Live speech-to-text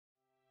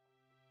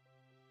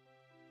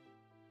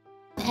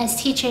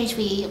As teachers,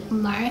 we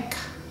mark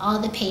all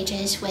the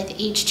pages with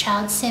each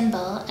child's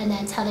symbol, and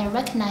that's how they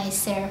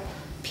recognize their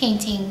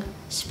painting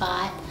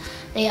spot.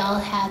 They all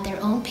have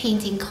their own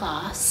painting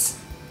cloths.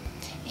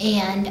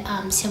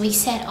 And so we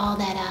set all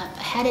that up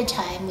ahead of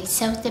time. We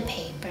soak the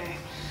paper,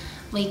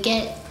 we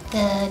get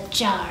the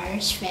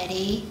jars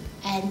ready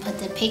and put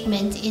the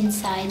pigment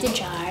inside the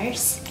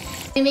jars.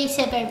 It makes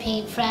up our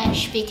paint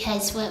fresh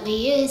because what we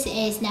use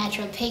is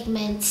natural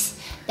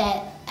pigments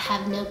that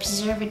have no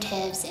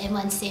preservatives, and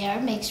once they are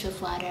mixed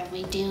with water,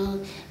 we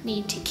do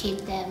need to keep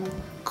them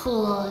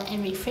cool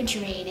and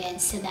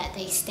refrigerated so that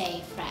they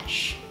stay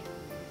fresh.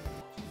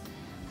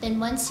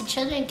 Then once the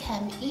children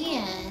come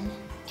in,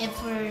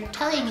 if we're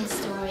telling a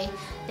story,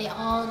 they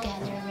all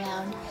gather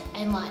around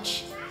and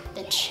watch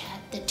the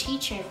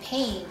teacher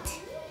paint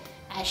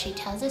as she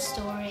tells a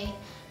story.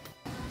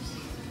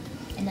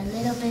 And a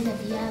little bit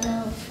of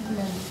yellow from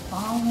the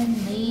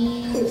fallen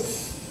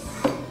leaves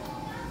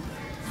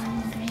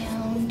on the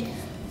ground.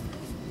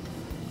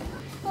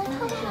 I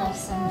have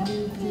some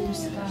blue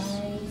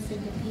skies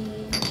in the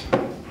page.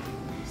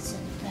 So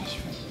the brush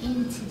went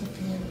into the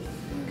blue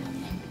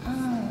and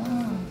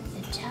on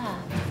the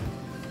top,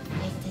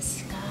 like the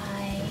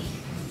sky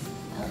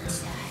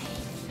outside,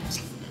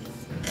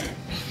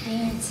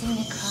 dancing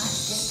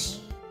across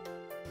the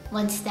page.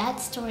 Once that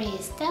story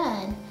is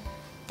done,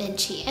 then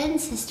she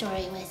ends the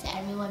story with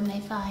everyone may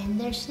find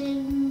their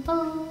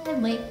symbol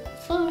and wait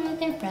for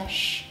their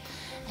brush.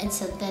 And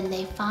so then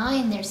they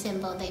find their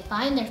symbol, they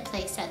find their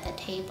place at the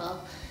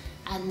table,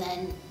 and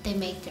then they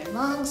make their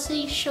long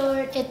sleeves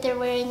short if they're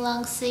wearing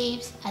long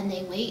sleeves, and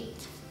they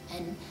wait.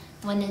 And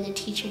one of the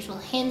teachers will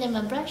hand them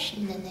a brush,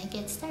 and then they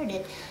get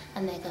started.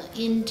 And they go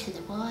into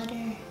the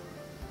water,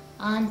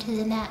 onto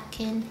the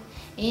napkin,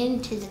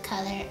 into the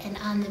color, and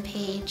on the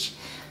page.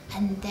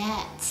 And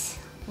that's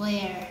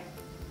where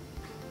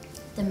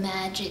the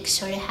magic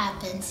sort of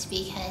happens,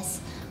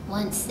 because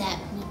once that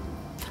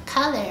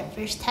color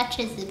first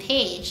touches the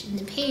page, and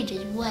the page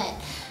is wet,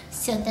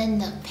 so then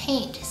the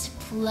paint just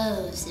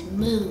flows and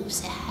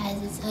moves. It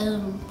has its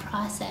own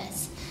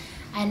process,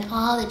 and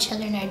all the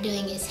children are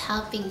doing is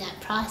helping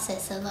that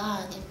process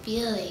along and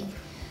feeling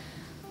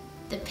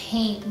the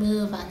paint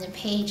move on the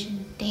page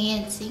and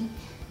dancing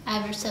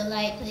ever so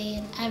lightly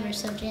and ever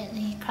so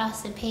gently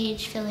across the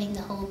page, filling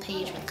the whole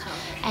page with color.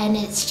 And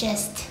it's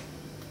just,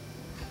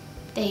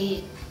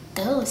 they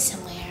go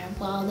somewhere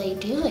while they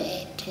do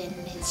it, and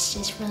it's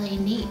just really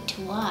neat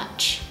to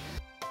watch.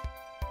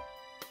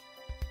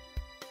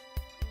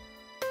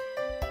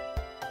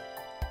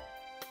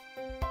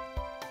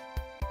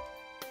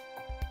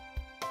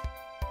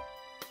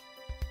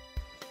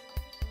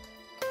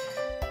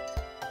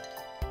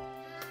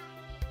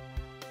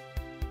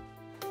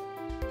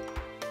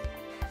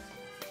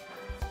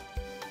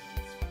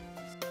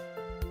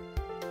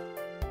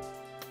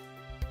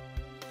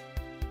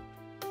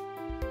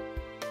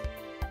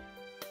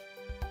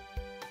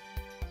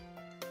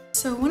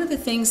 So one of the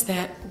things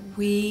that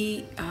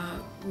we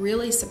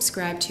really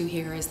subscribe to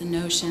here is the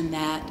notion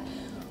that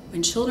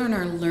when children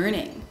are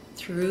learning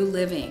through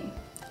living,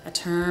 a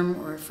term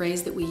or a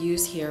phrase that we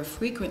use here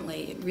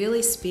frequently, it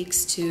really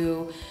speaks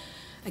to,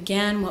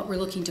 again, what we're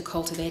looking to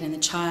cultivate in the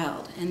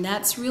child. And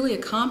that's really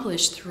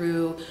accomplished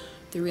through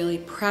the really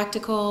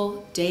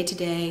practical,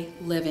 day-to-day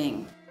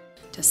living.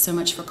 It does so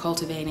much for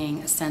cultivating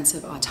a sense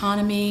of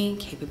autonomy,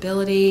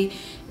 capability.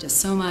 It does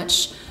so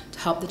much to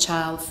help the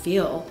child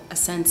feel a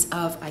sense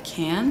of I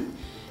can,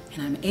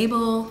 and I'm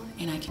able,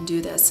 and I can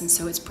do this. And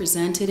so it's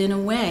presented in a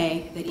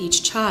way that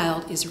each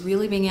child is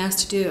really being asked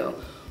to do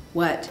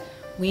what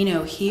we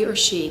know he or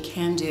she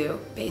can do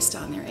based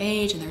on their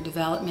age and their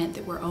development,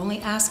 that we're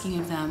only asking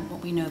of them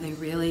what we know they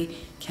really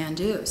can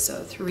do.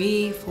 So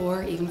 3,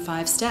 4, even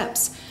 5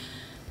 steps.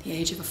 The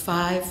age of a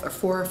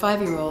 4 or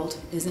 5-year-old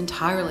is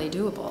entirely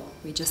doable.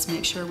 We just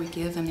make sure we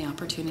give them the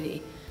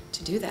opportunity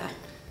to do that.